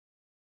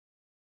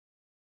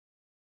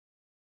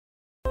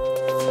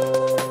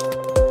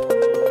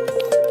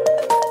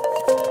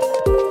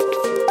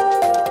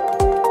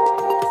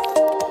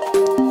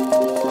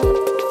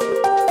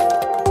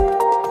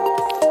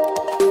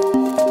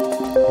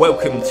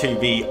welcome to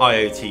the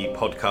IoT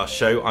podcast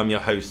show. I'm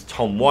your host,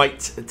 Tom White.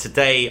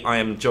 Today I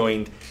am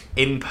joined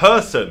in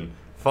person,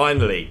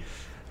 finally,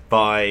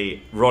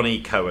 by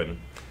Rony Cohen.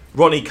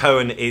 Rony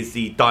Cohen is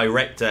the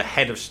Director,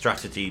 Head of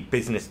Strategy,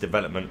 Business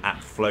Development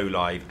at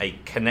floLIVE, a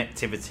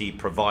connectivity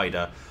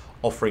provider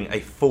offering a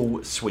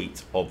full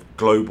suite of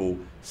global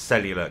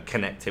cellular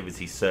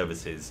connectivity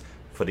services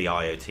for the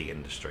IoT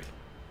industry.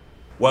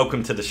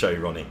 Welcome to the show,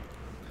 Rony.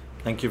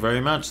 Thank you very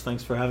much.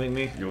 Thanks for having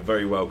me. You're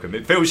very welcome.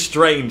 It feels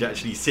strange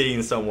actually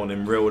seeing someone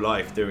in real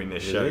life doing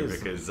this show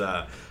because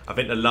I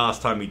think the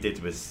last time we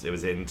did was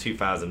in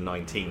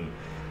 2019.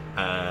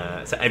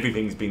 So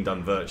everything's been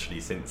done virtually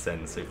since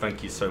then. So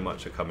thank you so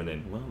much for coming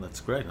in. Well,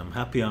 that's great. I'm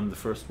happy I'm the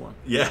first one.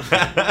 Yeah.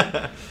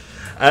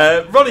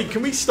 Rony,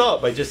 can we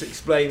start by just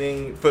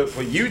explaining,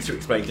 for you to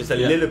explain just a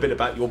little bit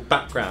about your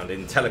background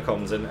in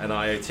telecoms and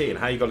IoT and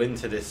how you got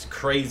into this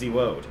crazy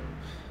world?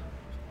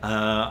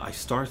 I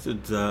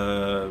started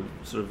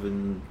sort of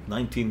in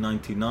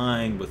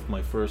 1999 with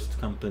my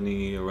first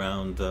company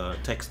around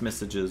text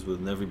messages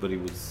when everybody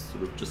was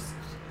sort of just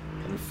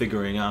kind of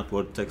figuring out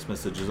what text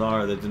messages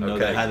are. They didn't know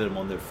they had them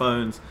on their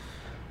phones.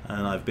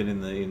 And I've been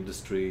in the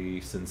industry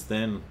since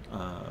then,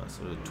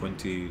 sort of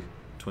 20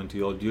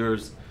 odd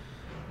years.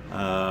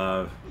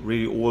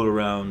 Really all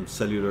around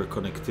cellular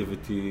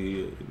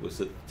connectivity. It was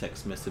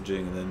text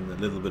messaging and then a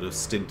little bit of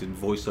stint in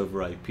voice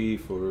over IP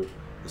for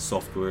the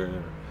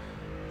software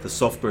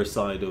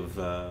side of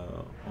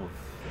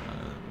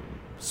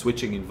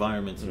switching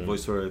environments and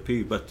voice over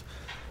IP. But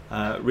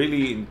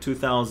really in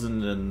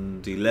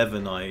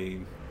 2011 I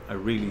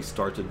really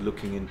started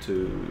looking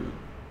into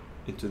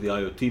the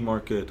IoT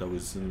market. I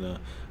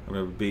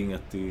remember being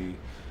at the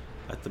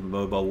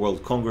Mobile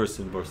World Congress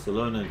in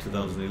Barcelona in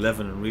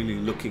 2011 and really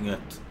looking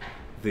at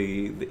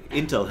the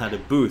Intel had a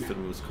booth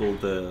and it was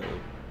called the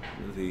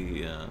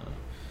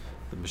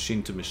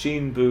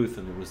machine-to-machine booth,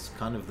 and it was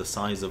kind of the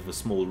size of a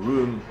small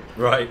room.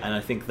 Right. And I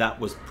think that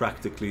was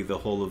practically the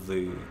whole of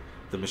the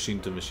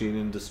machine-to-machine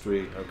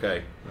industry.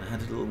 Okay. And I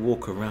had a little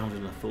walk around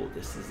and I thought,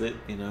 this is it,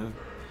 you know.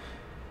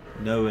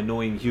 No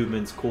annoying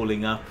humans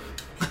calling up.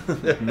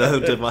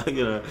 No device,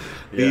 you know.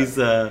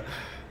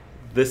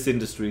 This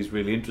industry is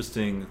really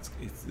interesting.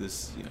 It's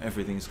this, you know,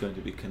 everything's going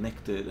to be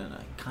connected, and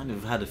I kind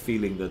of had a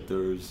feeling that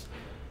there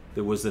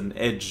was an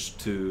edge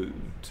to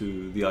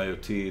the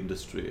IoT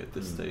industry at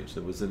this stage.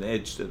 There was an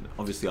edge, and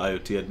obviously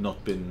IoT had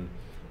not been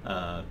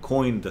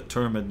coined. The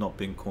term had not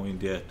been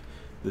coined yet.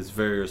 There's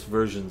various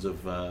versions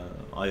of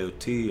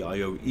IoT,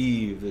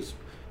 IoE. There's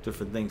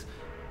different things.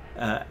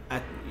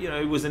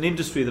 It was an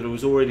industry that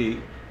was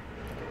already.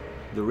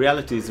 The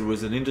reality is, it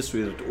was an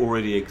industry that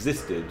already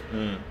existed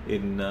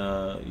in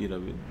a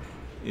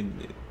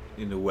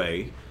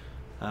way.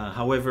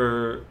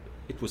 However,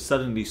 it was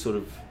suddenly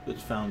it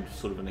found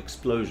sort of an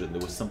explosion.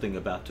 There was something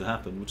about to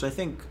happen, which I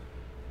think,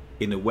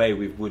 in a way,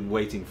 we've been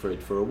waiting for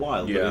it for a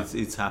while, but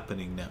it's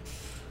happening now.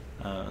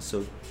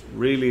 So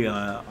really,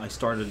 I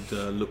started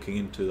looking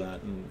into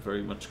that and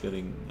very much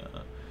getting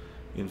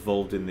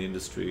involved in the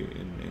industry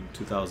in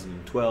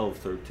 2012,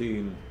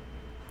 13,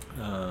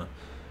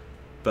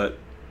 but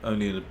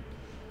only in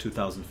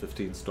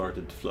 2015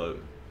 started Flow.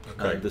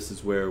 Okay. And this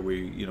is where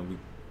we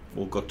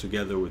all got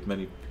together with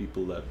many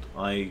people that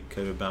I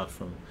came about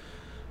from,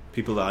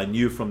 people that I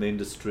knew from the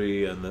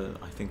industry, and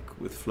I think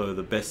with Flow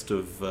the best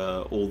of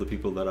all the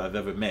people that I've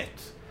ever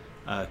met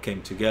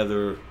came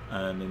together,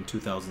 and in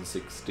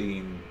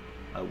 2016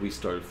 we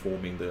started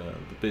forming the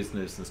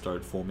business and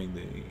started forming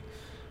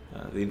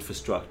the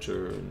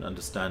infrastructure and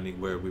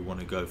understanding where we want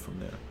to go from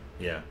there.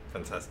 Yeah,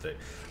 fantastic.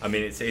 I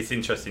mean, it's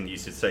interesting you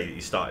should say that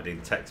you started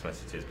in text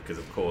messages because,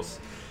 of course,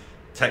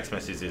 text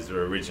messages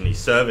were originally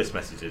service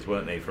messages,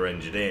 weren't they, for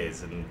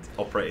engineers, and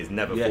operators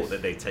never thought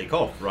that they'd take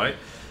off, right?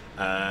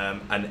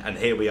 And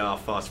here we are,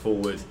 fast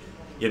forward,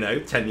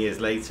 10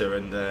 years later,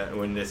 and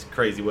we're in this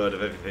crazy world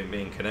of everything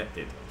being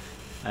connected.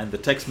 And the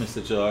text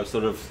messages are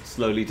sort of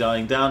slowly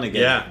dying down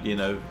again.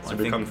 Yeah, it's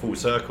become full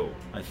circle.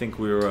 I think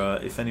we're,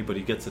 if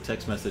anybody gets a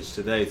text message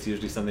today, it's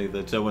usually something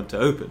they don't want to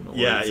open. Or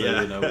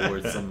or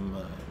it's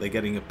they're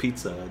getting a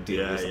pizza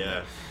deal or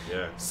something.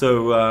 Yeah.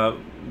 So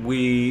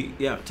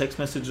text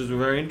messages were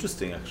very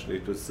interesting. Actually,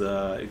 it was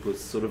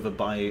sort of a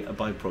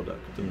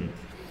byproduct.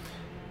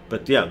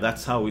 But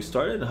that's how we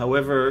started.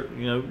 However,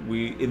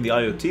 we in the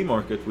IoT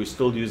market, we're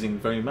still using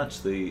very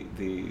much the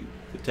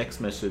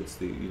text message,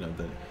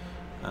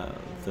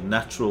 the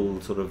natural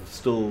sort of,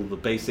 still the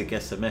basic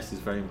SMS is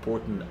very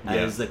important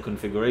as a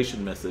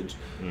configuration message,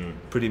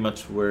 pretty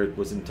much where it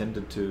was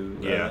intended to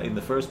in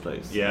the first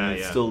place.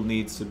 It still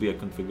needs to be a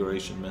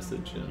configuration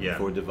message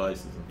for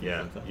devices and things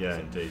like that. Yeah, so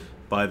indeed.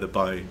 By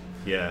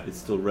it's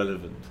still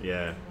relevant.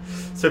 Yeah.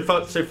 So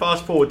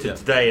fast forward to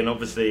today, and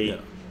obviously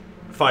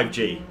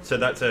 5G. So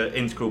that's an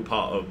integral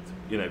part of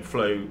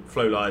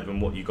floLIVE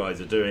and what you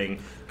guys are doing.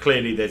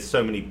 Clearly, there's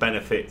so many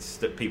benefits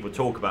that people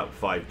talk about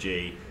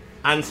 5G.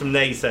 And some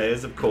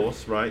naysayers, of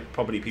course, right?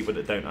 Probably people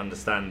that don't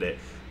understand it.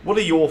 What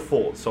are your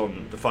thoughts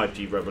on the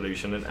 5G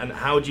revolution, and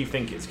how do you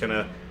think it's going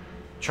to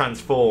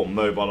transform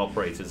mobile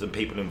operators and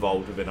people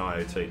involved within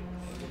IoT?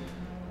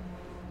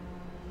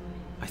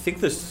 I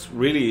think this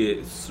really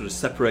is sort of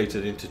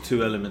separated into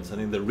two elements. I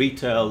think the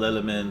retail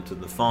element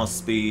and the fast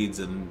speeds,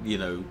 and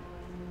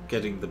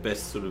getting the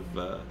best sort of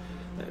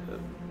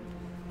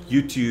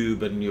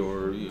YouTube and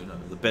your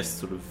the best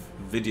sort of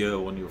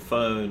video on your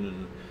phone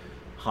and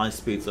high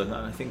speeds.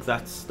 I think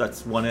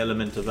that's one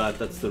element of that.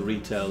 That's the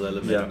retail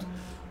element. Yeah.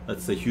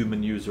 That's the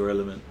human user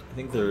element. I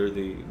think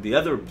the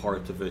other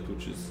part of it,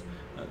 which is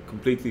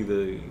completely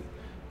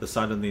the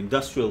side of the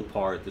industrial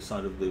part, the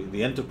side of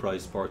the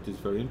enterprise part, is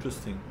very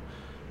interesting.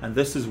 And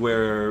this is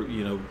where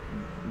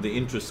the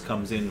interest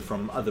comes in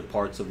from other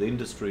parts of the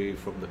industry,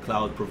 from the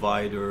cloud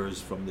providers,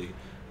 from the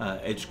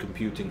edge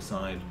computing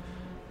side,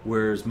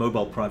 whereas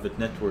mobile private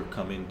network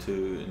come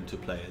into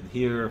play. And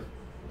here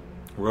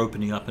we're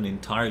opening up an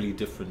entirely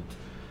different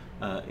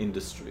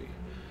industry.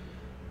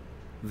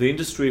 The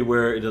industry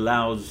where it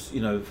allows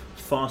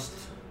fast,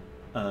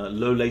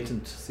 low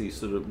latency,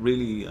 sort of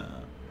really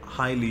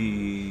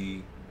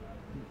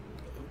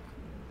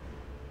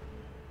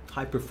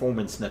high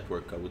performance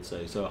network, I would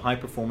say. So high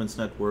performance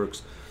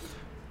networks,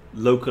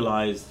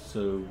 localized.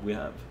 So we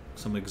have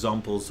some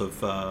examples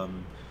of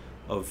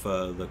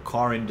the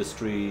car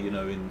industry.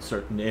 In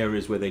certain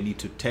areas where they need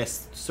to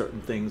test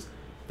certain things,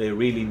 they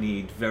really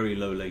need very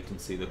low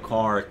latency. The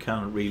car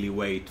can't really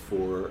wait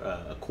for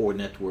a core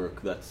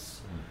network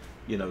that's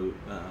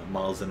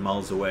miles and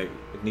miles away.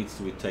 It needs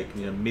to be taken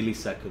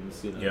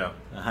milliseconds.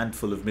 A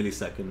handful of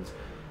milliseconds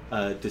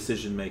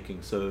decision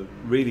making. So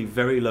really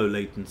very low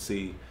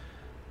latency.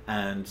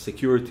 And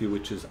security,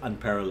 which is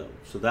unparalleled.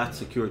 So that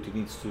security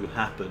needs to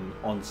happen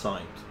on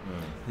site.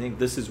 I think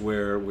this is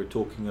where we're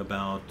talking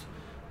about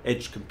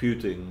edge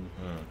computing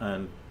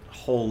and a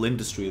whole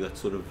industry that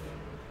sort of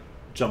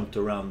jumped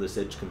around this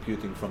edge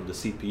computing, from the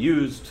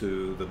CPUs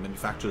to the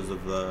manufacturers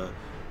of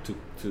to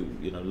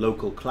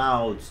local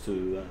clouds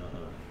to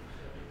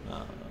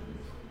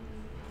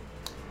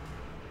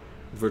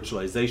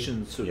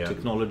virtualization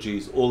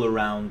technologies all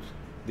around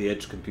the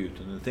edge compute.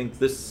 And I think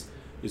this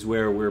is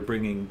where we're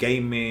bringing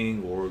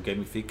gaming or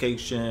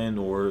gamification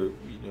or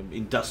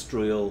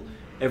industrial,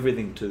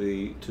 everything to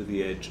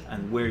the edge,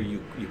 and where you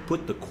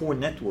put the core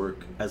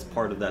network as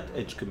part of that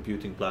edge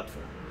computing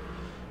platform.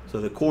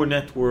 So the core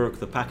network,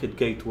 the packet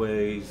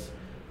gateways,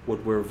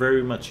 what we're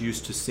very much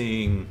used to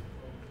seeing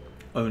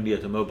only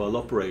at a mobile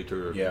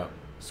operator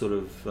sort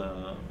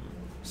of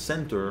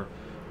center,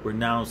 we're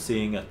now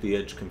seeing at the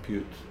edge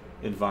compute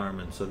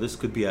environment. So this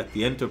could be at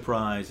the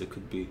enterprise, it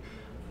could be.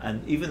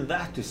 And even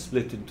that is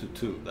split into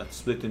two. That's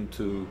split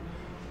into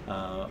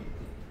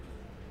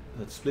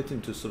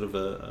sort of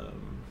a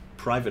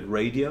private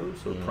radio,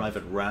 so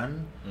private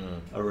RAN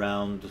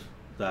around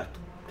that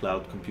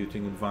cloud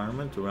computing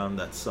environment, around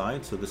that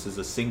site. So this is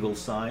a single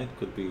site,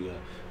 could be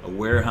a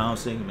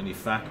warehousing,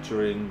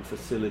 manufacturing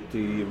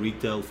facility,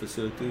 retail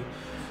facility,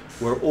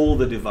 where all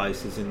the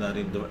devices in that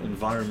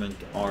environment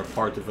are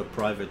part of a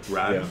private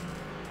RAN. Yeah.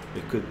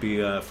 It could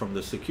be from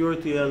the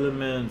security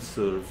elements,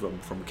 sort of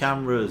from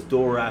cameras,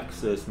 door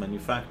access,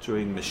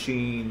 manufacturing,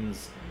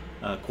 machines,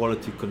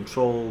 quality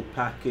control,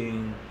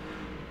 packing,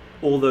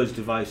 all those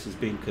devices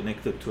being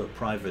connected to a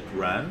private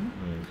RAN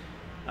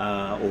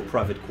or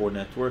private core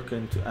network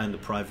and a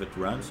private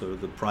RAN, so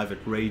the private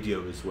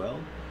radio as well.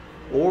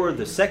 Or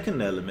the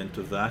second element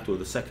of that, or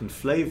the second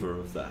flavor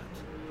of that,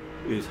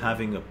 is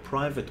having a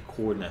private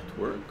core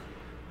network,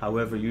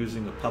 however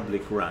using a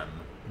public RAN.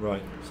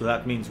 Right. So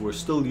that means we're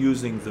still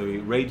using the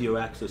radio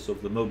access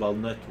of the mobile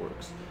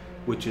networks,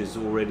 which is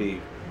already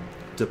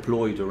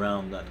deployed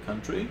around that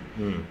country,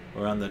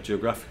 around that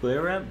geographical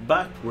area,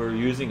 but we're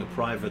using a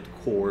private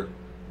core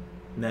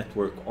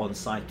network on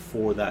site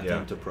for that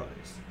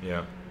enterprise.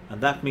 Yeah. And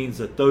that means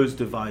that those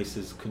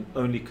devices can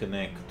only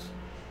connect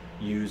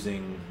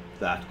using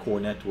that core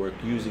network,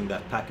 using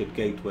that packet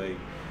gateway,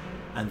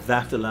 and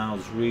that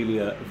allows really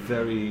a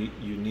very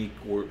unique,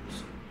 or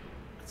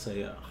let's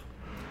say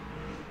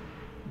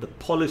the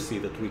policy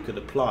that we could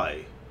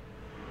apply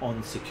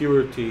on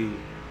security,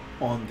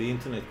 on the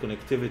internet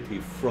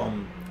connectivity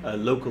from a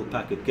local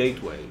packet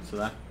gateway. So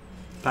that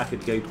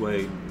packet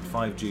gateway,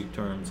 5G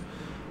terms,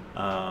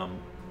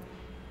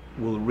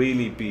 will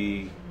really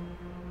be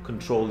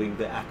controlling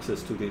the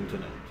access to the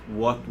internet.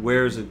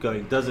 Where is it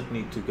going? Does it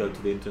need to go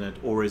to the internet,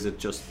 or does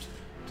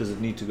it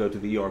need to go to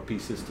the ERP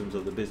systems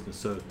of the business?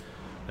 So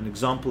an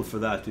example for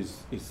that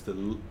is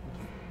the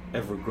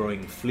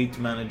ever-growing fleet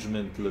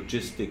management,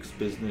 logistics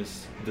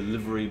business,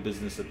 delivery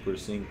business that we're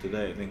seeing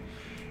today. I think,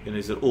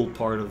 is it all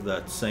part of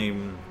that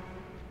same,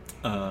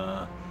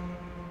 of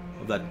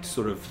that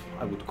sort of,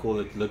 I would call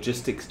it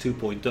logistics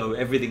 2.0.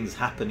 Everything's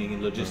happening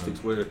in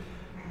logistics, where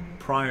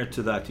prior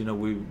to that,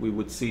 we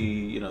would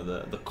see,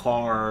 the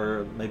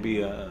car,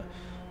 maybe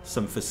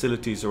some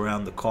facilities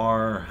around the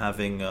car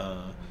having,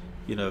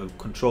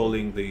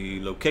 controlling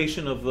the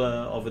location of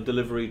a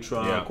delivery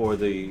truck or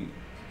the.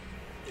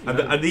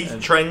 And these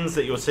trends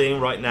that you're seeing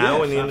right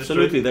now in the industry?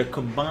 Absolutely, they're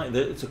combined.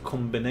 It's a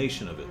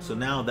combination of it. So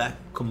now that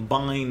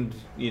combined,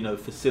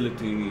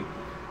 facility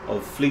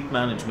of fleet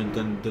management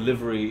and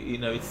delivery,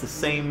 it's the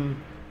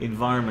same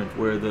environment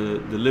where the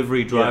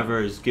delivery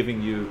driver is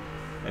giving you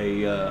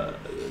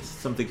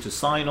something to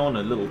sign on,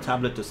 a little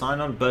tablet to sign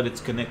on, but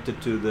it's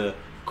connected to the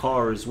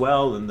car as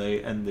well, and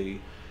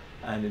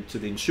into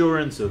the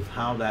insurance of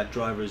how that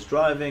driver is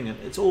driving, and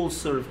it's all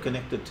sort of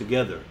connected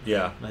together.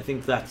 Yeah. And I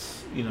think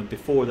that's,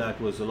 before that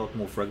was a lot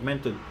more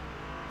fragmented.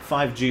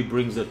 5G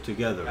brings it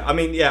together. I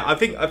mean, yeah, I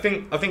think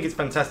it's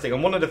fantastic,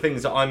 and one of the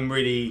things that I'm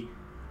really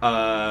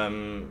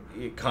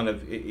kind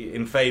of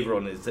in favour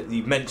on is that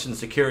you've mentioned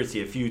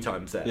security a few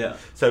times there. Yeah.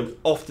 So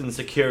often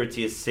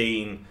security is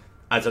seen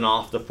as an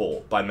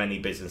afterthought by many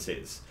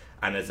businesses,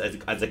 and as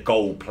a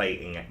gold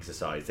plating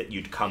exercise, that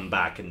you'd come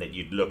back and that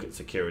you'd look at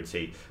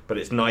security. But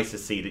it's nice to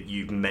see that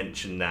you've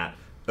mentioned that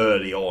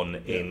early on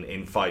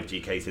in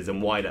 5G cases,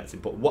 and why that's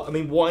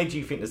important. Why do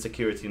you think the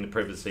security and the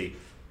privacy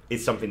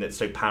is something that's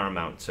so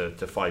paramount to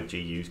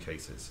 5G use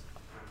cases?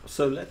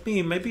 So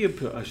maybe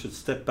I should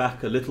step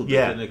back a little bit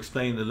and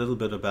explain a little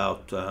bit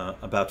about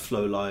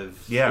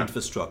floLIVE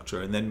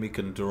infrastructure, and then we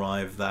can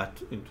derive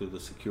that into the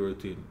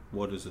security and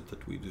what is it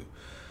that we do.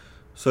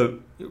 So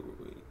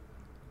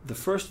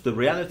the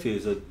reality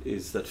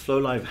is that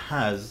floLIVE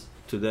has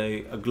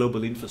today a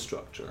global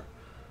infrastructure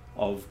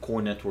of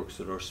core networks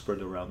that are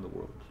spread around the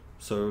world.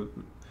 So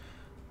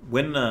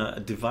when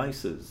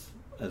devices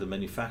at a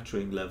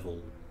manufacturing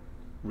level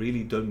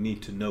really don't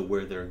need to know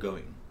where they're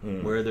going,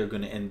 where they're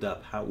going to end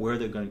up, where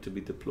they're going to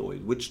be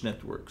deployed, which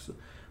networks.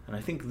 And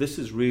I think this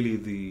is really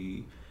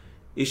the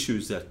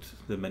issues that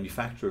the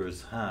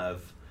manufacturers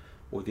have,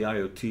 or the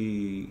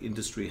IoT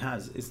industry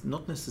has. It's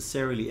not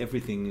necessarily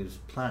everything is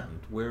planned,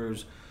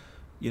 whereas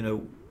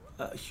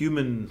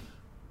human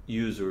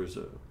users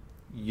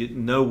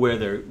know where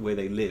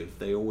they live.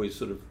 They always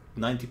sort of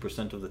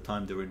 90% of the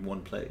time they're in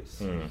one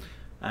place.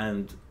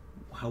 And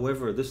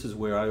however, this is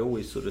where I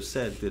always sort of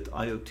said that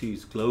IoT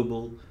is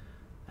global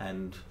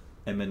and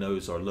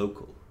MNOs are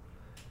local,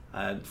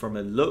 and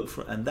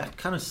and that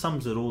kind of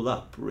sums it all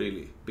up,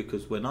 really,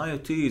 because when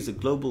IoT is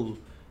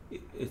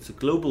it's a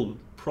global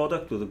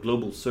product with a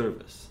global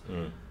service.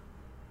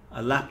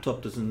 A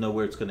laptop doesn't know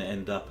where it's going to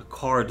end up. A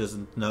car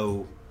doesn't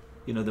know.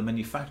 The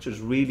manufacturers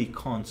really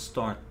can't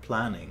start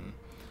planning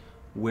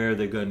where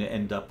they're going to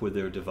end up with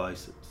their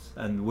devices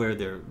and where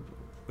the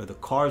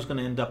car is going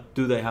to end up.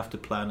 Do they have to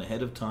plan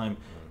ahead of time?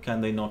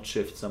 Can they not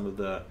shift some of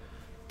the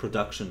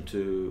production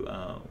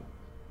to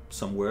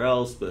somewhere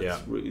else? But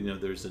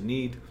there's a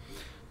need.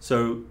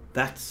 So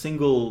that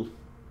single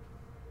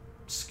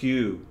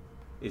SKU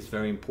is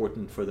very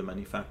important for the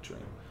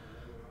manufacturing,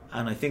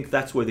 and I think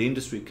that's where the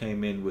industry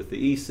came in with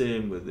the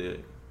eSIM, with the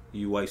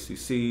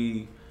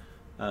UICC.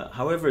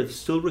 However, it's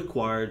still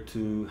required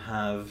to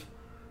have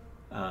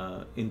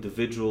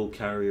individual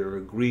carrier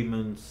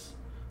agreements,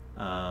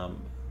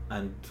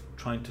 and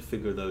trying to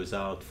figure those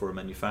out for a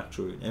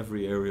manufacturer in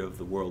every area of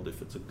the world.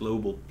 If it's a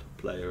global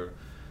player,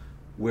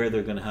 where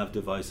they're going to have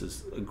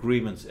devices,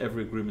 agreements.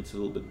 Every agreement's a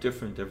little bit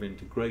different. Every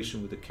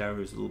integration with the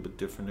carrier is a little bit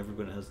different.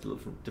 Everybody has a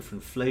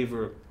different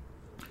flavor.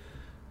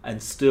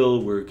 And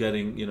still, we're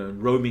getting,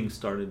 roaming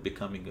started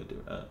becoming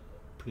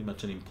pretty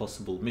much an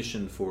impossible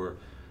mission for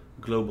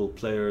global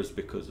players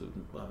because of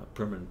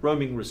permanent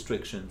roaming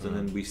restrictions. And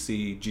then we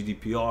see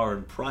GDPR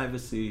and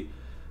privacy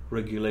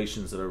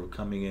regulations that are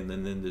coming in,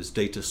 and then there's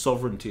data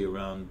sovereignty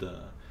around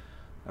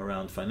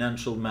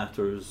financial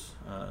matters,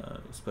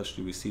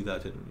 especially we see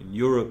that in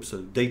Europe,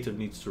 so data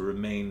needs to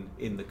remain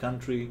in the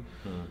country.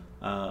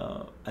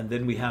 And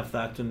then we have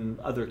that in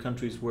other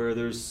countries where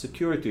there's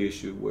security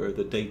issue, where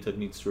the data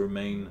needs to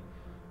remain.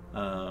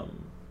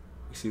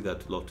 We see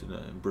that a lot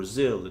in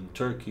Brazil, in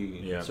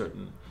Turkey, in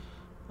certain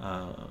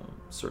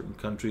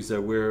countries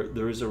there where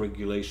there is a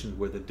regulation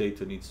where the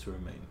data needs to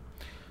remain.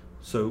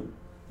 So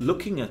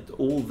looking at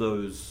all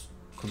those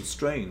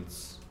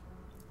constraints,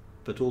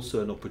 but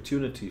also an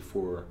opportunity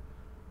for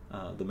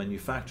the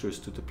manufacturers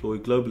to deploy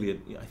globally.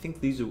 And I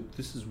think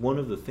this is one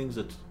of the things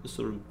that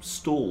sort of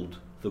stalled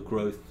the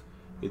growth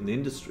in the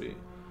industry,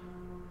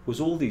 was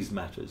all these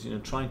matters.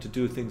 Trying to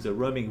do things that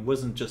roaming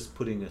wasn't just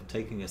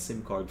taking a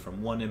SIM card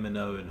from one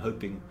MNO and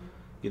hoping,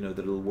 that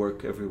it'll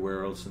work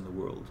everywhere else in the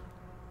world.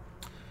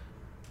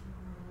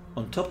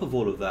 On top of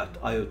all of that,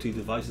 IoT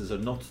devices are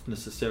not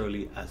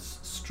necessarily as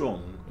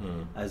strong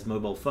as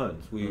mobile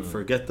phones. We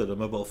forget that a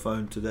mobile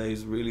phone today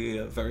is really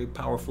a very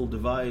powerful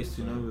device,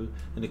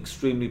 an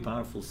extremely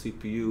powerful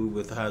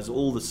CPU has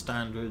all the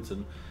standards,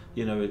 and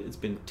it's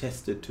been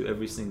tested to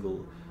every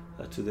single,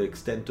 to the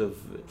extent of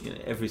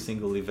every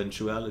single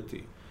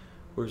eventuality.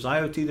 Whereas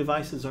IoT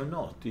devices are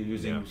not. You're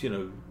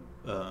using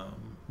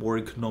more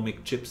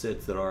economic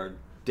chipsets that are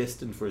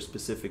destined for a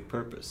specific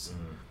purpose.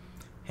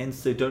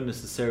 Hence, they don't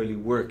necessarily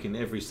work in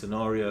every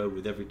scenario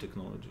with every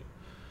technology.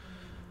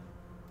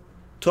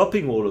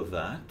 Topping all of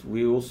that,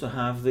 we also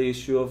have the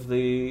issue of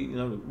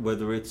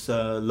whether it's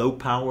low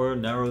power,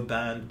 narrow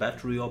band,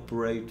 battery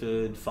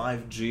operated,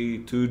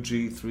 5G,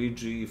 2G,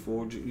 3G,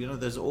 4G.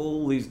 There's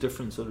all these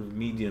different sort of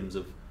mediums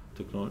of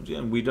technology,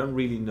 and we don't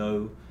really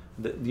know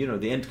that.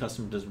 The end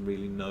customer doesn't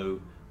really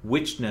know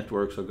which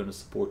networks are going to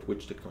support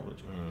which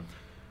technology.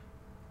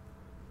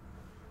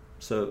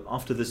 So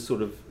after this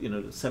sort of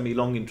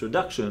semi-long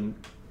introduction,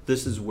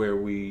 this is where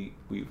we've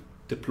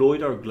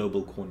deployed our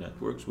global core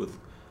networks with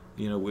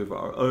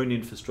our own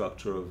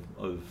infrastructure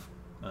of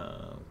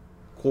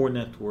core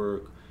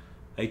network,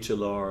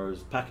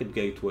 HLRs, packet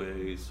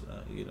gateways,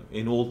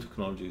 in all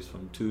technologies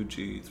from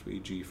 2G,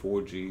 3G,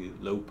 4G,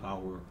 low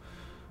power,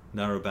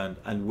 narrowband,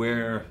 and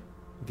where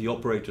the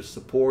operators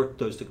support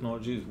those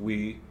technologies,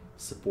 we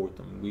support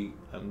them.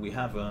 We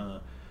have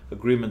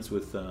agreements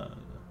with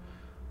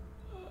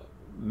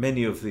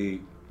many of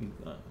the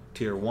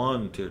tier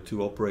 1, tier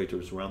 2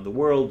 operators around the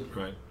world,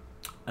 right.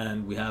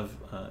 And we have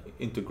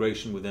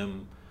integration with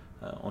them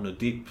on a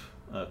deep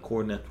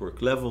core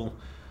network level.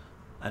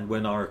 And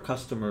when our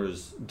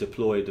customers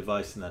deploy a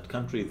device in that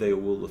country, they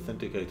will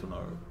authenticate on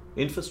our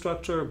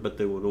infrastructure, but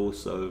they would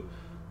also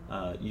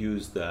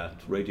use that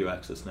radio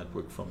access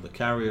network from the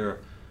carrier,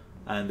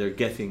 and they're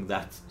getting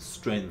that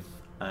strength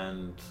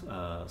and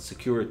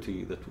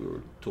security that we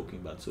were talking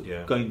about. So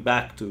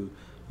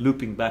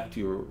looping back to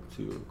your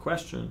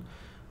question,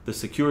 the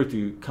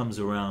security comes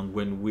around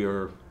when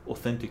we're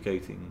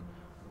authenticating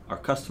our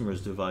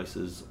customers'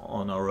 devices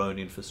on our own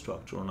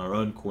infrastructure, on our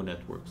own core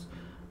networks,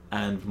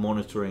 and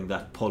monitoring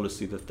that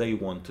policy that they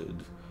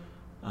wanted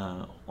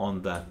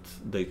on that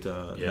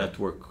data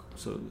network.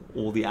 So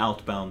all the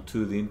outbound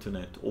to the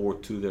internet or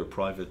to their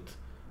private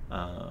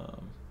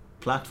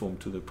platform,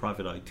 to their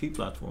private IT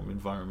platform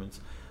environments,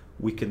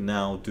 we can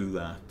now do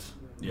that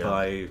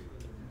by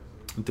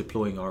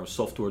deploying our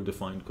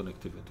software-defined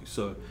connectivity.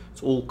 So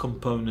it's all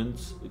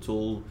components.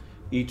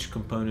 Each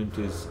component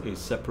is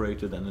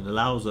separated, and it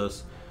allows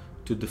us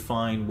to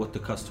define what the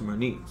customer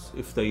needs.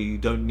 If they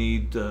don't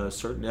need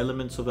certain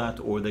elements of that,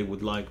 or they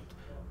would like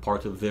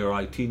part of their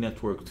IT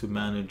network to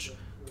manage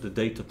the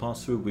data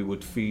pass-through, we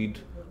would feed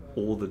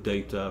all the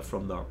data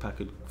from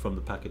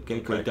the packet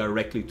gateway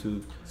directly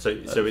to. So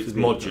it's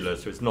modular.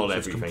 So it's not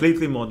everything. It's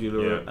completely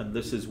modular, and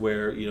this is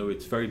where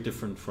it's very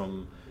different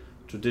from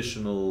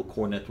traditional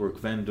core network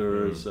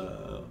vendors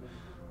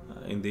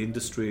in the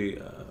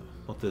industry.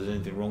 Not that there's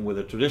anything wrong with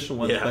the traditional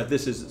ones, but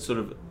this is sort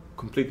of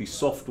completely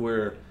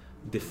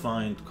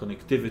software-defined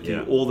connectivity.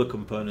 Yeah. All the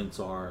components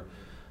are,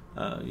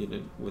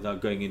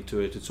 without going into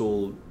it, it's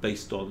all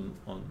based on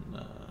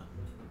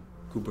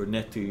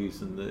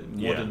Kubernetes and the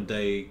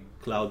modern-day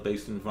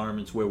cloud-based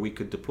environments where we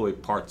could deploy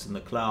parts in the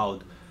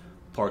cloud,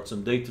 parts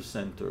in data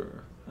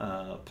center,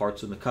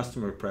 parts in the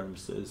customer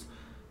premises.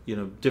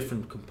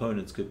 Different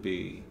components could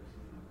be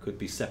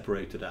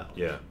separated out.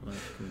 Yeah, I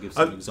can give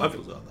some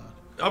examples of that.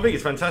 I think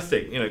it's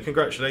fantastic.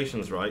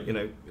 Congratulations, right?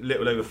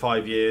 Little over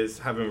 5 years,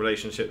 having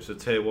relationships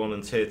with tier 1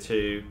 and tier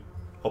 2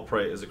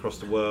 operators across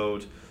the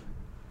world.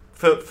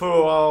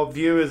 For our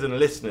viewers and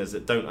listeners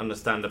that don't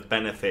understand the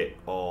benefit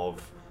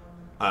of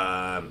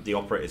the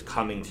operators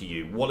coming to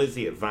you, what is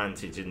the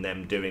advantage in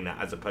them doing that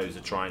as opposed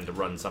to trying to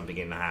run something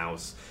in the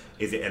house?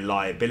 Is it a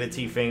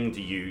liability thing?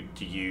 Do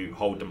you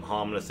hold them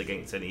harmless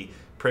against any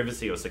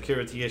privacy or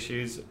security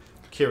issues?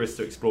 Curious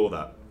to explore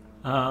that.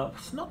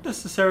 It's not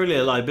necessarily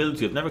a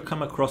liability. I've never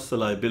come across the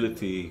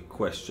liability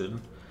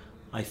question.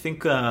 I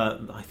think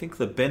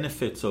the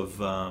benefits of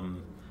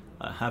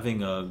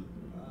having a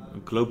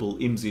global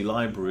IMSI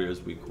library,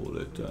 as we call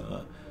it,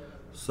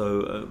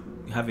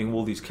 having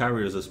all these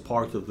carriers as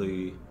part of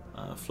the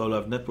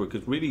floLIVE network,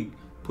 it really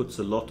puts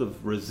a lot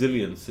of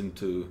resilience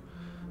into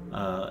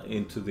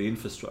the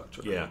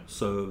infrastructure. Yeah.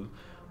 So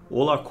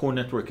all our core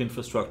network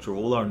infrastructure,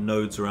 all our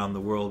nodes around the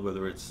world,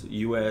 whether it's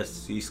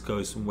US, East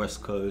Coast and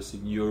West Coast,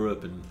 in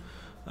Europe and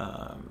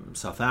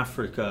South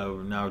Africa,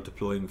 we're now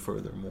deploying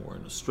furthermore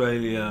in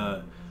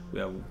Australia, we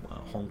have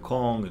Hong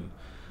Kong, and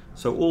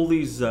so all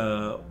these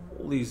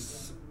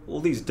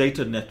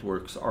data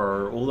networks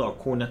all our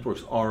core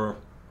networks are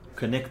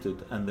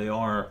connected, and they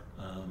are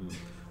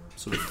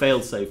sort of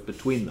fail-safe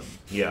between them.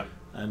 Yeah.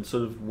 And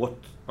sort of what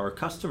our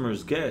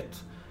customers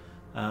get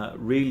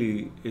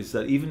really is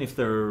that even if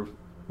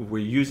we're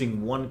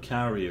using one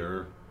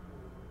carrier's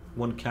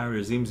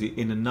IMSI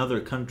in another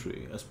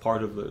country as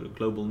part of the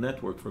global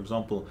network. For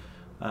example,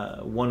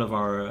 one of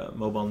our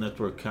mobile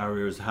network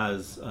carriers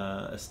has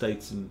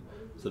estates in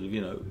sort of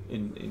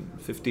in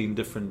 15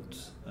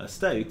 different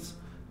states,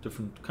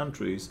 different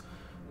countries.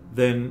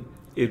 Then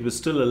it would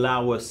still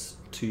allow us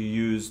to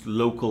use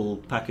local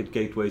packet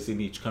gateways in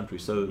each country.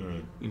 So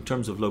in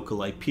terms of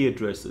local IP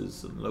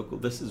addresses and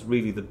this is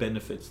really the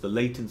benefits. The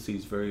latency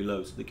is very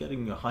low, so they're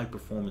getting a high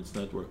performance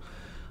network.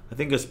 I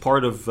think as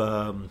part of,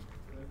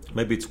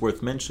 maybe it's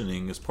worth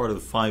mentioning, as part of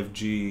the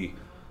 5G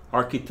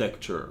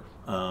architecture,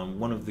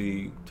 one of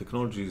the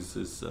technologies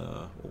is,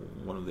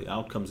 one of the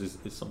outcomes is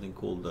something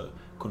called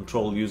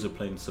control user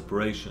plane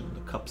separation,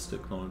 the CUPS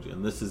technology.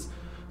 And this is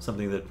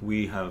something that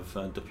we have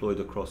deployed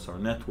across our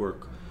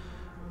network,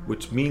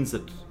 which means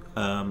that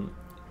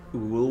we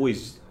will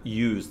always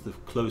use the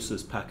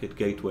closest packet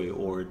gateway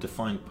or a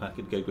defined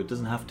packet gateway. It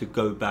doesn't have to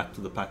go back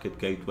to the packet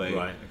gateway.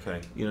 Right,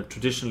 okay.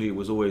 Traditionally it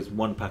was always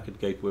one packet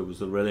gateway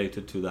was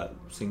related to that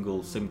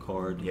single SIM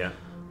card. Yeah.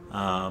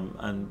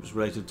 And it was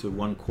related to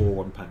one core,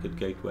 one packet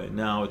gateway.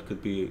 Now it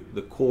could be,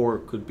 the core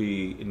could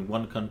be in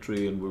one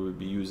country and we would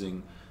be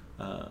using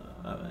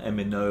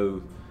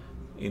MNO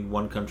in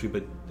one country,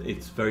 but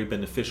it's very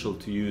beneficial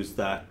to use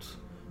that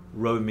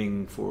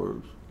roaming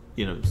for,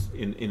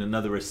 in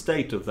another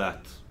estate of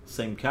that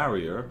same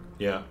carrier,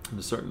 in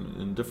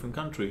a different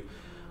country.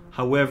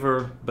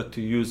 However, but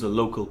to use a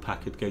local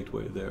packet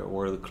gateway there,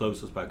 or the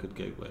closest packet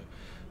gateway.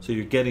 So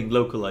you're getting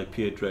local IP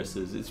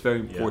addresses. It's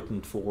very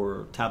important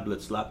for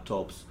tablets,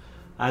 laptops,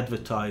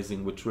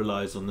 advertising, which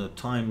relies on the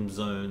time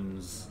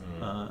zones,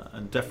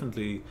 and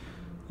definitely,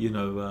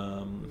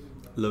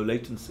 low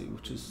latency,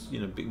 which is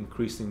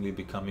increasingly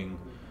becoming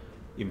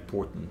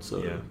important.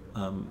 So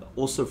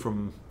also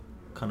from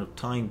kind of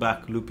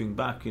looping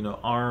back,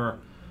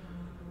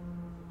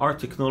 our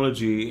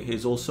technology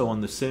is also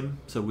on the SIM.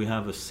 So we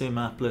have a SIM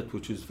applet,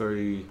 which is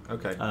very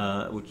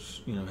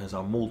which has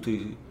our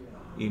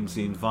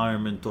multi-IMSI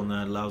environment on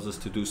that, allows us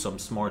to do some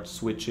smart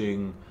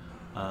switching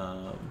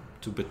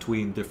to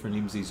between different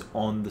IMSIs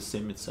on the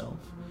SIM itself.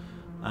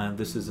 And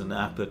this is an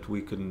applet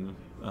we can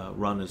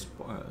run as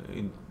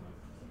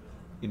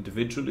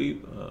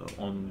individually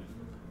on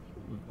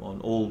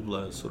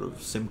all sort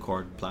of SIM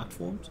card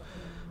platforms,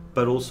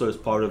 but also as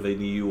part of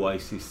an EU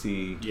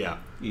ICC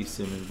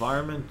eSIM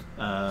environment.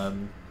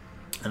 And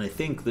I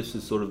think this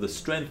is sort of the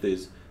strength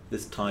is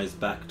this ties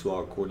back to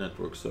our core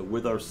network. So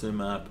with our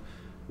SIM app,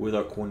 with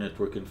our core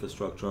network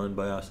infrastructure owned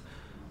by us,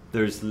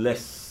 there's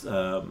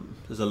a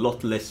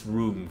lot less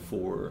room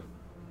for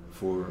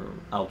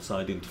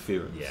outside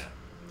interference.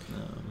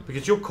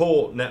 Because your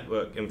core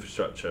network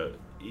infrastructure,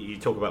 you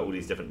talk about all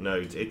these different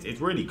nodes, it's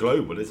really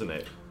global, isn't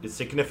it? It's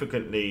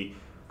significantly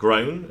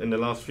grown in the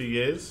last few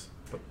years.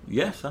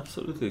 Yes,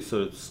 absolutely.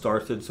 So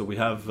we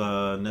have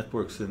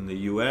networks in the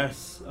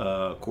US,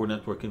 core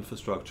network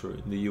infrastructure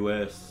in the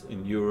US,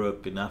 in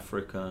Europe, in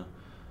Africa,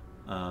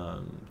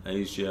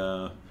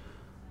 Asia.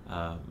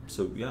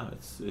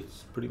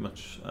 It's pretty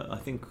much, I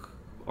think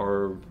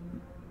our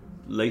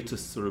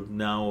latest sort of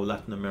now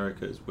Latin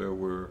America is where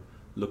we're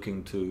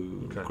looking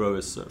to grow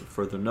as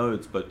further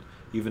nodes, but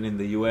even in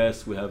the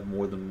US we have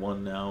more than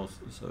one now,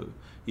 so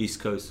East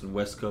Coast and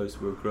West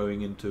Coast we're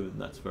growing into, and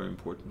that's very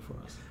important for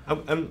us.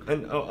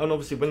 And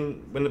obviously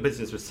when the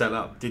business was set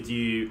up, did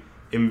you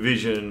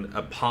envision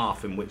a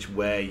path in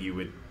where you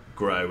would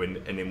grow and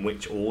in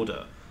which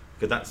order?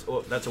 Because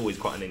that's always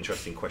quite an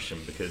interesting question,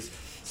 because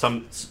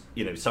some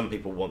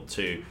people want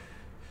to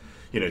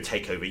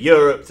take over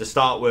Europe to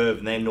start with,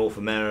 and then North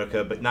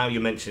America, but now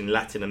you're mentioning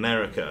Latin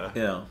America.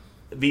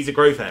 These are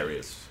growth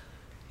areas.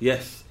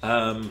 Yes.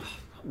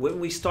 When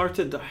we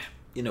started,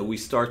 we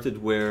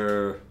started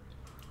where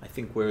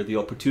the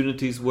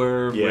opportunities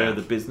were, where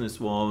the business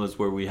was,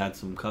 where we had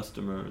some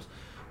customers.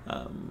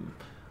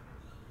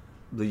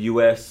 The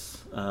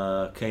US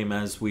came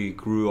as we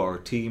grew our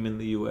team in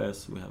the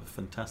US. We have a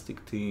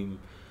fantastic team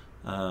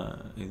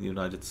in the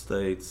United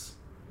States,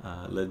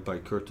 led by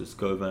Curtis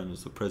Cohen,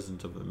 who's the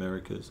president of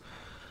Americas,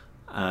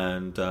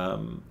 and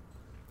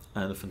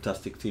a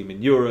fantastic team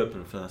in Europe,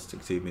 and a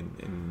fantastic team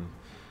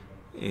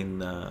in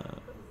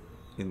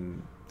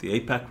the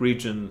APAC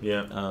region.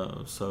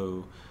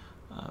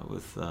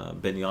 With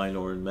Benny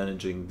Einhorn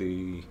managing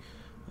the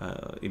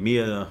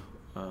EMEA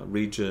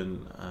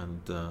region,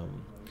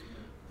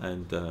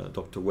 and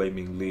Dr. Wei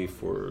Ming Lee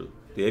for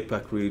the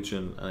APAC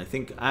region. And I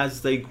think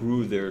as they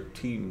grew their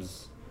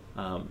teams,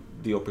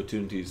 the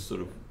opportunities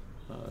sort of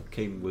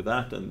came with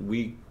that, and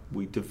we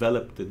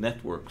developed the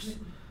networks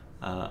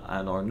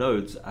and our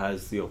nodes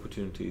as the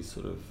opportunities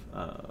sort of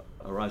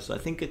arise. So I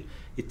think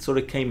it sort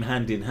of came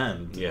hand in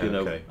hand,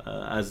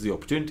 as the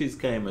opportunities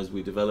came, as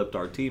we developed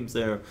our teams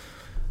there,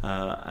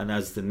 and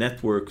as the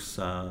networks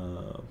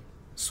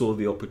saw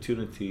the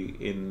opportunity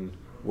in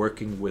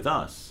working with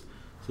us.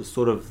 So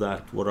sort of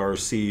that, what our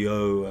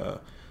CEO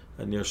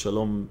Nir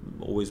Shalom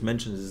always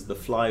mentions, is the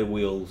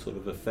flywheel sort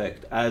of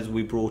effect. As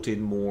we brought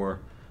in more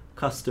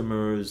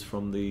customers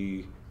from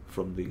the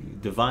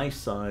device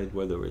side,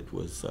 whether it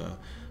was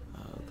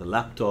the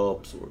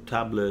laptops or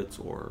tablets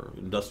or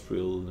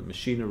industrial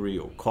machinery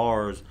or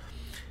cars,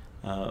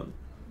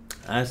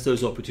 as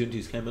those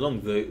opportunities came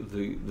along,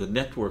 the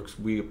networks,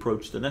 we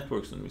approached the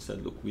networks and we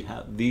said, look,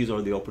 these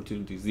are the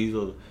opportunities, these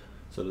are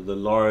sort of the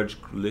large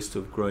list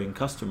of growing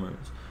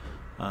customers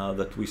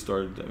that we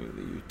started.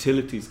 The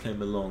utilities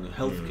came along,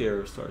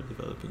 healthcare started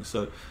developing.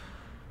 So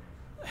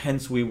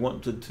hence we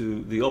wanted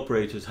the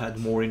operators had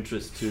more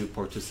interest to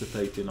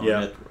participate in our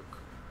network.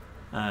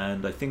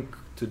 And I think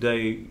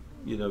today,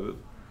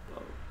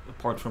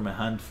 apart from a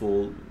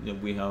handful,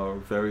 we are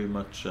very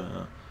much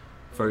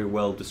very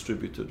well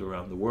distributed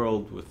around the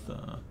world with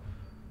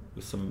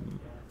some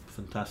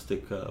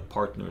fantastic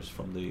partners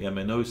from the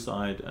MNO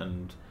side,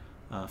 and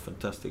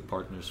fantastic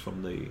partners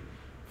from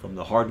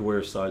the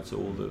hardware side, so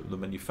all the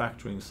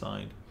manufacturing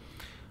side,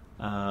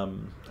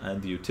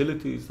 and the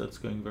utilities. That's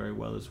going very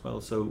well as well.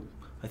 So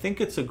I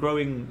think it's a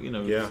growing,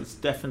 it's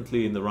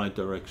definitely in the right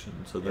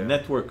direction. So the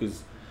network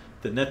is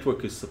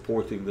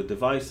supporting the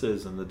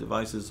devices, and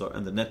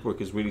the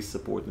network is really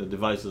supporting the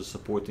devices,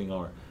 supporting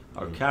our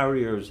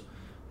carriers.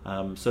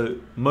 So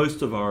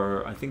most of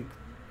I think,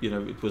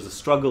 it was a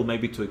struggle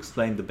maybe to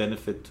explain the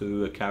benefit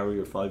to a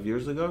carrier 5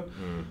 years ago.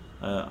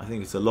 I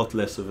think it's a lot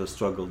less of a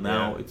struggle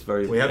now. It's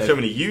very. We have so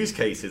many use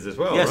cases as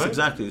well. Yes, right?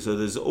 exactly. So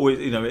there's always,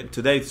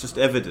 today it's just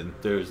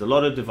evident. There's a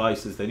lot of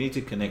devices. They need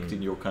to connect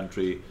in your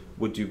country.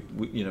 Would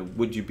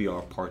you be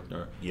our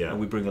partner? Yeah. And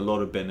we bring a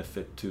lot of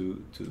benefit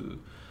to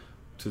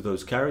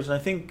those carriers. And I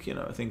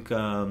think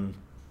I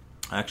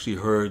actually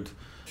heard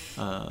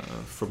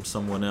from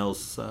someone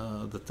else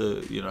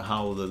that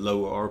how the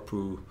low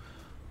ARPU.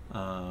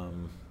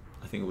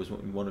 I think it was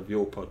in one of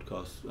your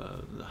podcasts.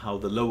 How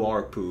the low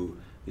ARPU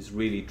is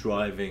really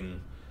driving,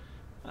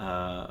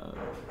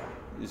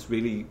 is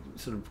really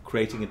sort of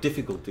creating a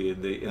difficulty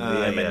in the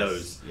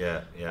MNOs.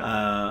 Yes.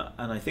 Yeah.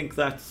 And I think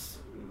that's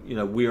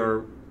we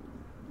are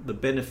the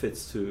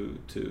benefits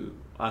to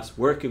us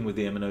working with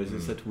the MNOs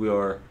is that we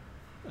are,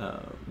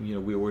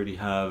 we already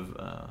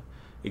have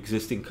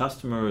existing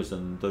customers,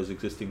 and those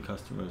existing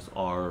customers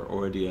are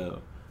already a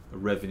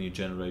revenue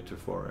generator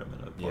for our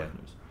MNO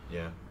partners.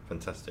 Yeah.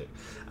 Fantastic.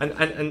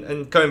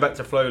 And going back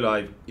to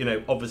floLIVE,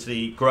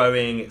 obviously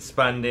growing,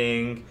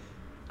 expanding,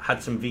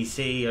 had some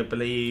VC, I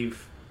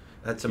believe,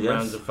 had some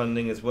rounds of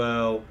funding as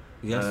well.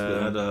 Yes,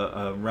 we had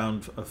a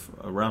round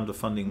of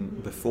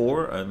funding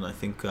before, and I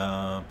think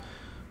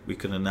we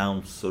can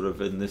announce sort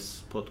of in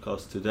this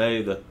podcast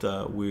today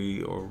that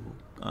we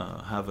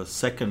have a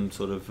second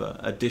sort of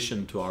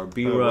addition to our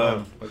B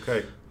round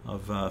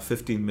of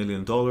 $15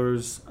 million,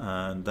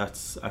 and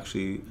that's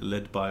actually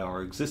led by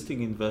our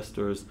existing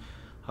investors.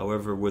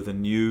 However, with a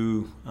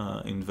new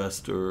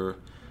investor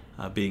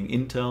being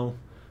Intel,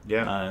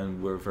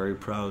 and we're very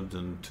proud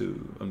and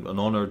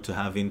honored to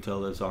have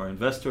Intel as our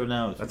investor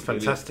now. That's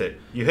fantastic.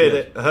 You heard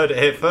it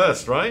here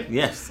first, right?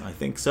 Yes, I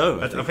think so.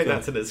 I think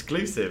that's an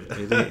exclusive.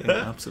 It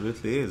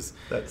absolutely is.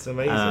 That's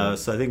amazing.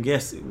 So I think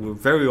we're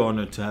very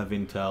honored to have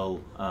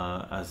Intel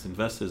as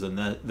investors, and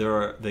that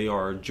they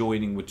are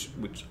joining, which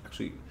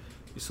actually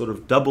sort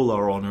of double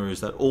our honor is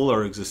that all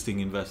our existing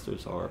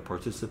investors are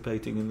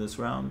participating in this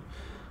round.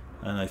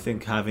 And I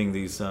think having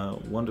these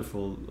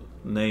wonderful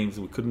names,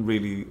 we couldn't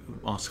really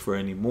ask for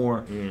any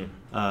more in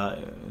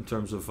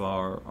terms of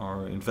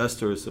our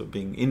investors, so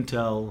being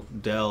Intel,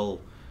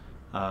 Dell,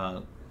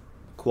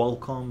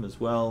 Qualcomm as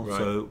well. Right.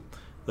 So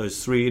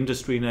those three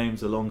industry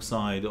names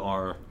alongside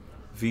our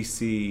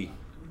VC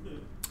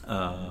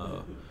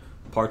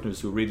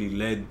partners who really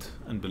led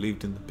and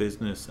believed in the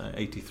business,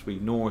 83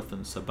 North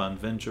and Saban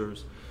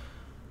Ventures.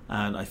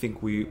 And I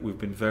think we've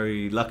been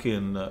very lucky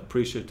and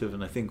appreciative,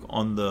 and I think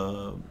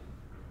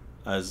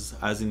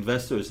as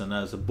investors and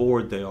as a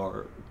board, they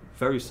are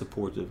very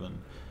supportive, and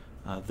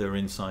their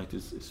insight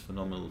is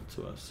phenomenal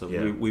to us. So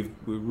we're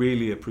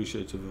really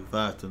appreciative of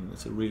that, and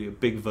it's really a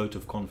big vote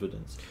of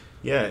confidence.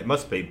 Yeah, it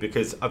must be,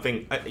 because I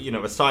think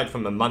aside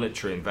from the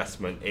monetary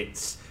investment,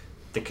 it's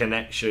the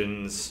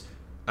connections,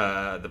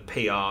 the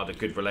PR, the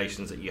good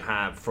relations that you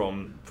have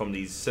from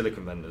these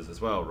silicon vendors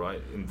as well,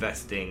 right?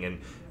 Investing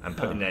and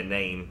putting their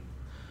name,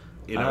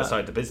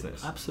 aside the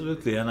business.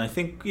 Absolutely, and I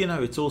think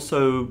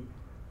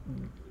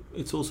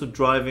it's also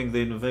driving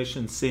the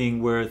innovation,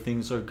 seeing where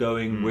things are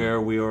going,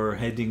 where we are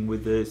heading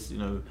with this.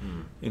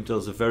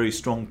 Intel's a very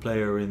strong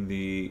player in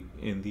the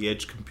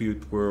edge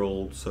compute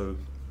world, so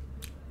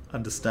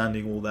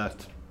understanding all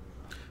that,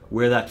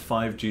 where that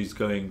 5G is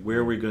going,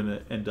 where we're going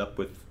to end up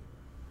with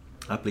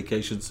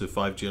applications to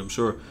 5G. I'm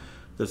sure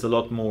there's a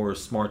lot more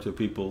smarter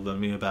people than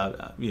me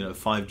about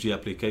 5G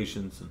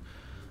applications,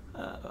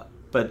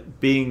 but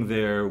being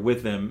there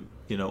with them,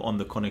 on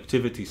the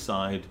connectivity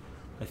side,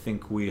 I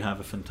think we have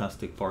a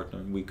fantastic partner,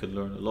 and we can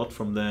learn a lot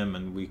from them,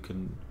 and we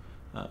can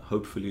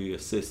hopefully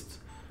assist,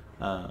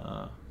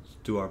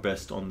 do our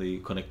best on the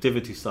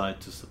connectivity side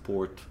to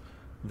support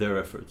their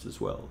efforts as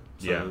well.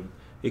 So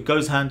it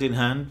goes hand in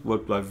hand.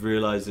 What I've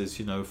realized is,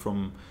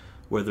 from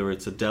whether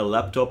it's a Dell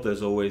laptop,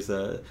 there's always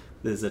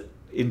there's an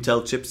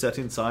Intel chipset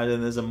inside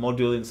and there's a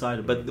module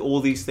inside, but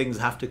all these things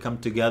have to come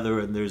together,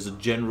 and there's a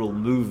general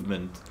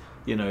movement.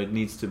 It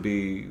needs to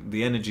be,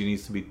 the energy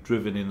needs to be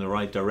driven in the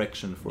right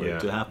direction for it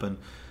to happen.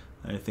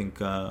 I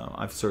think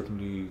I've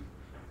certainly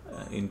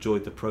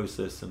enjoyed the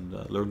process and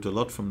learned a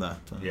lot from that,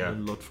 and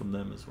learned a lot from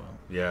them as well.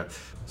 Yeah.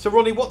 So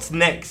Ronny, what's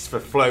next for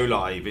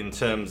floLIVE in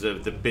terms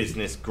of the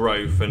business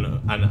growth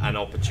and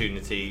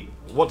opportunity?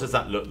 What does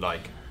that look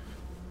like?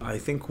 I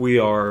think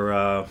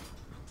we're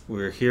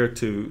here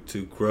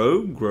to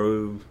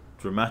grow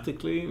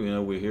dramatically.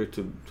 We're here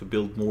to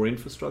build more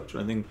infrastructure.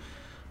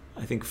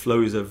 I think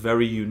Flow is a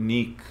very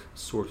unique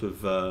sort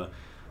of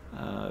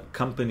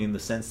company in the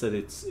sense that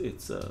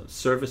it's a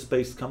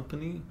service-based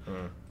company,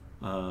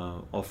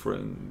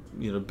 offering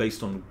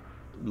based on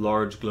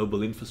large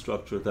global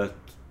infrastructure that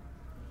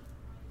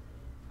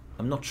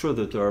I'm not sure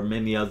that there are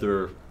many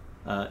other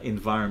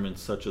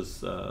environments such as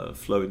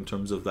Flow in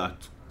terms of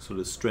that sort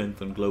of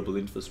strength and global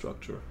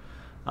infrastructure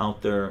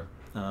out there.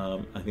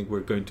 I think we're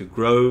going to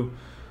grow.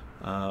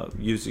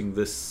 Using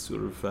this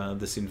sort of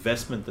this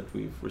investment that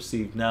we've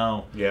received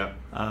now,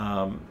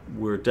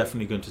 we're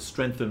definitely going to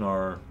strengthen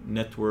our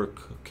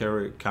network,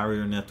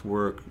 carrier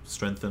network,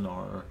 strengthen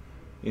our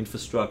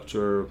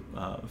infrastructure,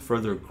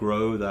 further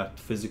grow that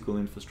physical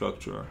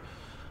infrastructure.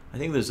 I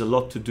think there's a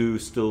lot to do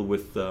still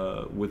with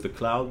the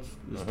clouds.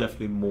 There's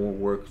definitely more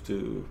work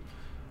to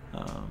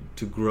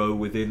grow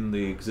within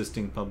the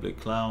existing public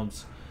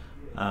clouds.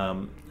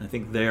 I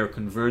think they are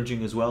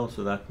converging as well,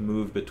 so that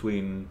move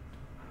between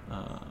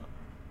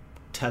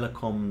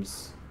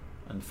telecoms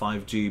and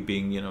 5G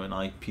being, an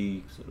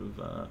IP sort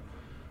of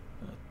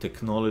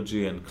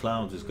technology and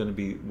clouds is going to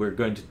be, we're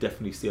going to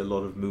definitely see a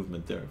lot of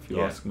movement there. If you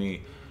ask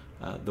me,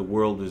 the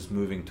world is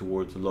moving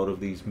towards a lot of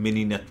these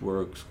mini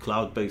networks,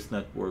 cloud-based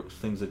networks,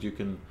 things that you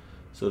can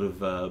sort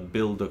of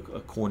build a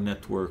core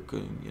network,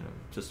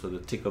 just with a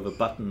tick of a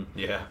button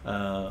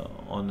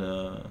on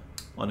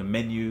a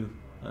menu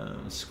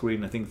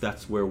screen. I think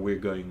that's where we're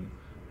going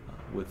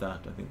with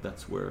that. I think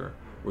that's where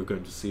we're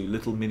going to see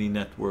little mini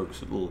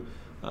networks that will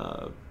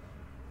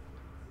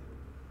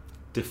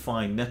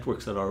define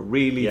networks that are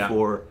really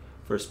for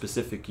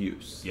specific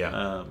use.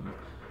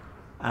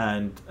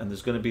 And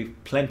there's going to be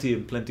plenty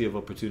of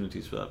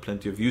opportunities for that,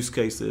 plenty of use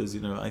cases.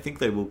 I think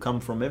they will come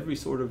from every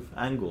sort of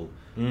angle.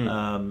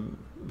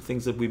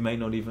 Things that we may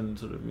not even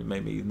sort of,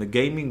 maybe in the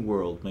gaming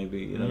world,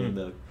 maybe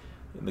in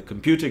the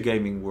computer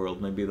gaming world,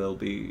 maybe there'll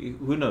be,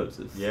 who knows?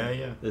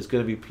 There's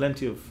going to be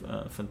plenty of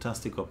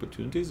fantastic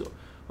opportunities.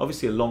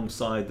 Obviously,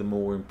 alongside the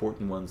more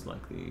important ones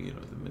like the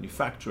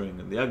manufacturing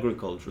and the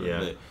agriculture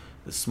and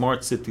the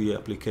smart city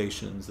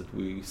applications that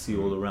we see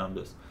all around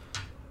us.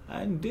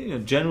 And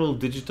general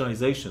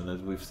digitization,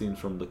 as we've seen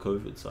from the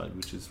COVID side,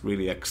 which has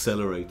really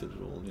accelerated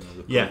it all.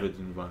 The COVID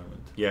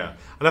environment. Yeah,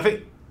 and I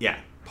think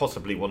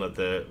possibly one of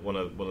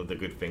the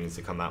good things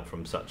to come out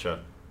from such a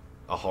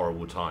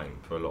horrible time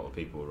for a lot of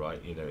people,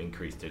 right?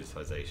 Increased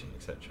digitization,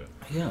 etc.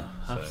 Yeah,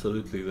 so.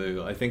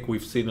 Absolutely. I think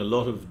we've seen a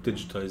lot of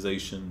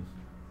digitization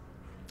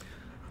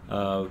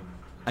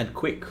and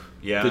quick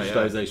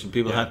digitization.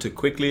 People had to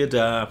quickly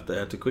adapt. They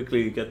had to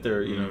quickly get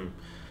their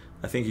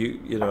I think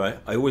I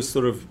always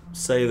sort of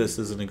say this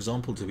as an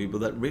example to people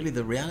that really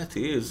the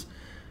reality is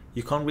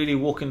you can't really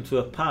walk into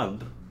a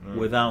pub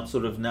without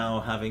sort of now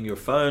having your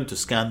phone to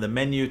scan the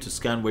menu, to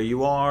scan where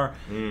you are.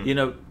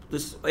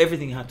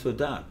 Everything had to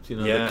adapt.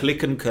 The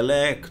click and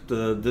collect,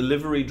 the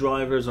delivery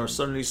drivers are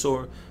suddenly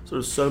so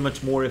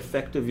much more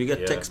effective. You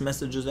get text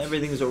messages,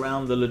 everything's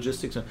around the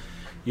logistics.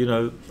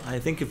 I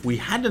think if we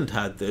hadn't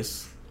had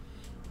this,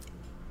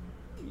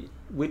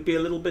 we'd be a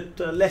little bit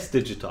less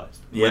digitized.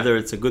 Whether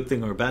it's a good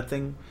thing or a bad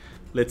thing,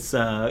 it's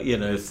not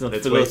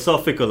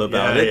philosophical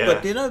about it.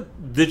 But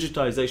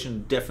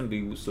digitization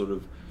definitely was sort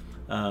of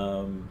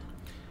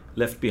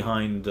left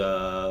behind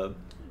the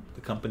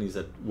companies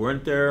that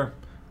weren't there,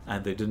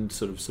 and they didn't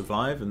sort of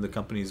survive. And the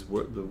companies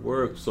that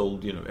were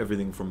sold,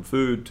 everything from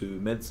food to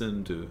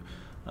medicine to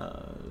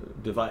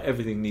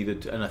everything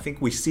needed. And I think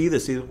we see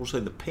this also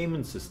in the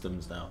payment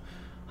systems now,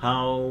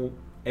 how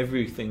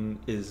everything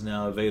is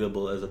now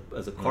available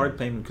as a card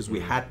payment, because we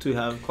had to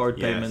have card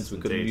payments. We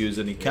couldn't use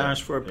any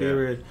cash for a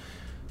period.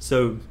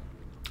 So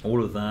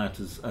all of that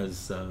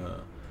has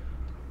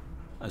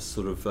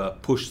sort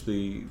of pushed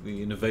the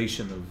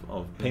innovation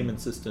of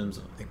payment systems.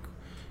 I think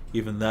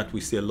even that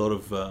we see a lot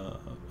of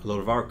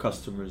our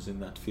customers in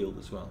that field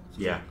as well.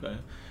 So,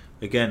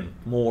 again,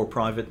 more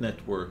private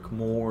network,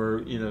 more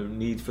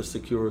need for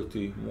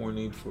security, more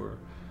need for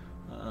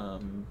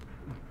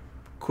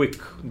quick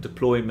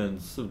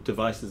deployments of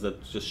devices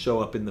that just show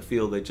up in the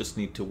field. They just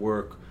need to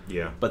work,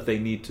 but they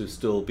need to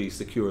still be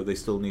secure. They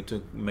still need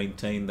to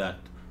maintain that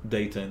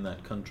data in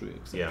that country,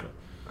 etc.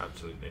 Yeah,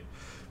 absolutely.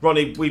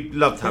 Ronny, we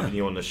loved having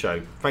you on the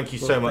show. Thank you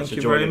so much for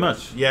joining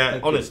us. Thank you very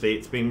much. Honestly,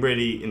 it's been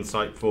really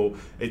insightful.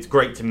 It's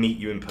great to meet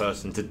you in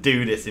person, to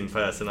do this in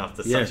person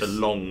after such a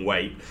long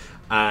wait.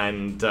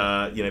 And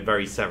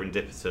very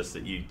serendipitous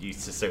that you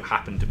just so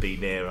happened to be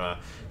near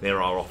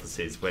our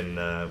offices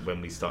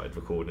when we started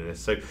recording this.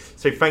 So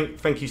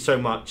thank you so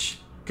much.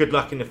 Good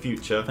luck in the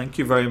future. Thank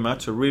you very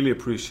much. I really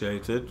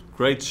appreciate it.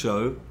 Great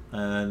show.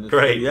 And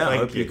great. I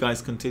hope you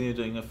guys continue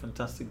doing a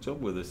fantastic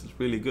job with this. It's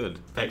really good.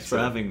 Thanks for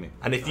having me.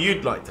 And if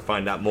you'd like to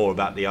find out more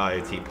about the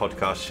IoT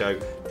podcast show,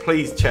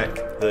 please check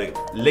the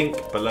link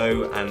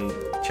below and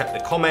check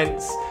the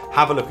comments.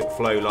 Have a look at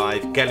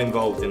floLIVE, get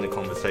involved in the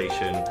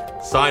conversation,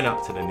 sign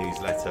up to the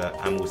newsletter,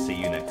 and we'll see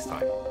you next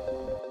time.